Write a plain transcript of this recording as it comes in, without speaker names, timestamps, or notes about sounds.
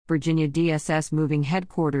Virginia DSS moving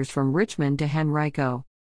headquarters from Richmond to Henrico.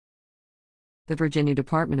 The Virginia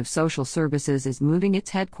Department of Social Services is moving its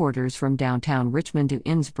headquarters from downtown Richmond to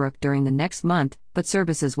Innsbrook during the next month, but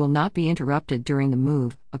services will not be interrupted during the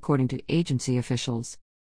move, according to agency officials.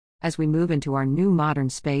 As we move into our new modern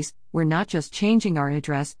space, we're not just changing our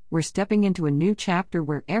address, we're stepping into a new chapter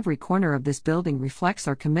where every corner of this building reflects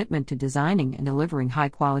our commitment to designing and delivering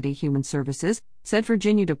high-quality human services, said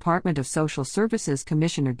Virginia Department of Social Services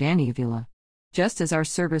Commissioner Danny Avila. Just as our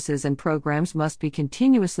services and programs must be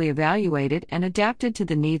continuously evaluated and adapted to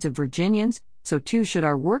the needs of Virginians, so too should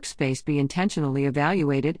our workspace be intentionally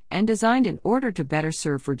evaluated and designed in order to better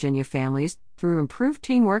serve Virginia families through improved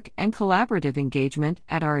teamwork and collaborative engagement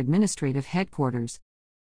at our administrative headquarters.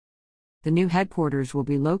 The new headquarters will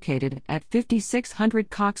be located at 5600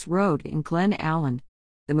 Cox Road in Glen Allen.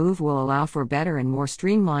 The move will allow for better and more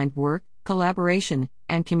streamlined work, collaboration,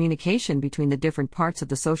 and communication between the different parts of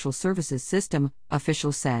the social services system,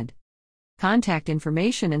 officials said. Contact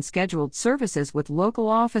information and scheduled services with local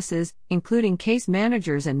offices, including case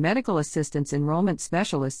managers and medical assistants enrollment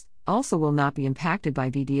specialists, also will not be impacted by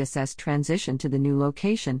VDSS transition to the new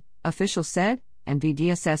location, officials said, and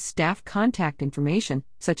VDSS staff contact information,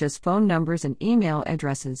 such as phone numbers and email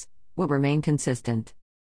addresses, will remain consistent.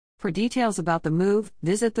 For details about the move,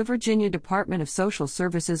 visit the Virginia Department of Social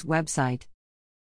Services website.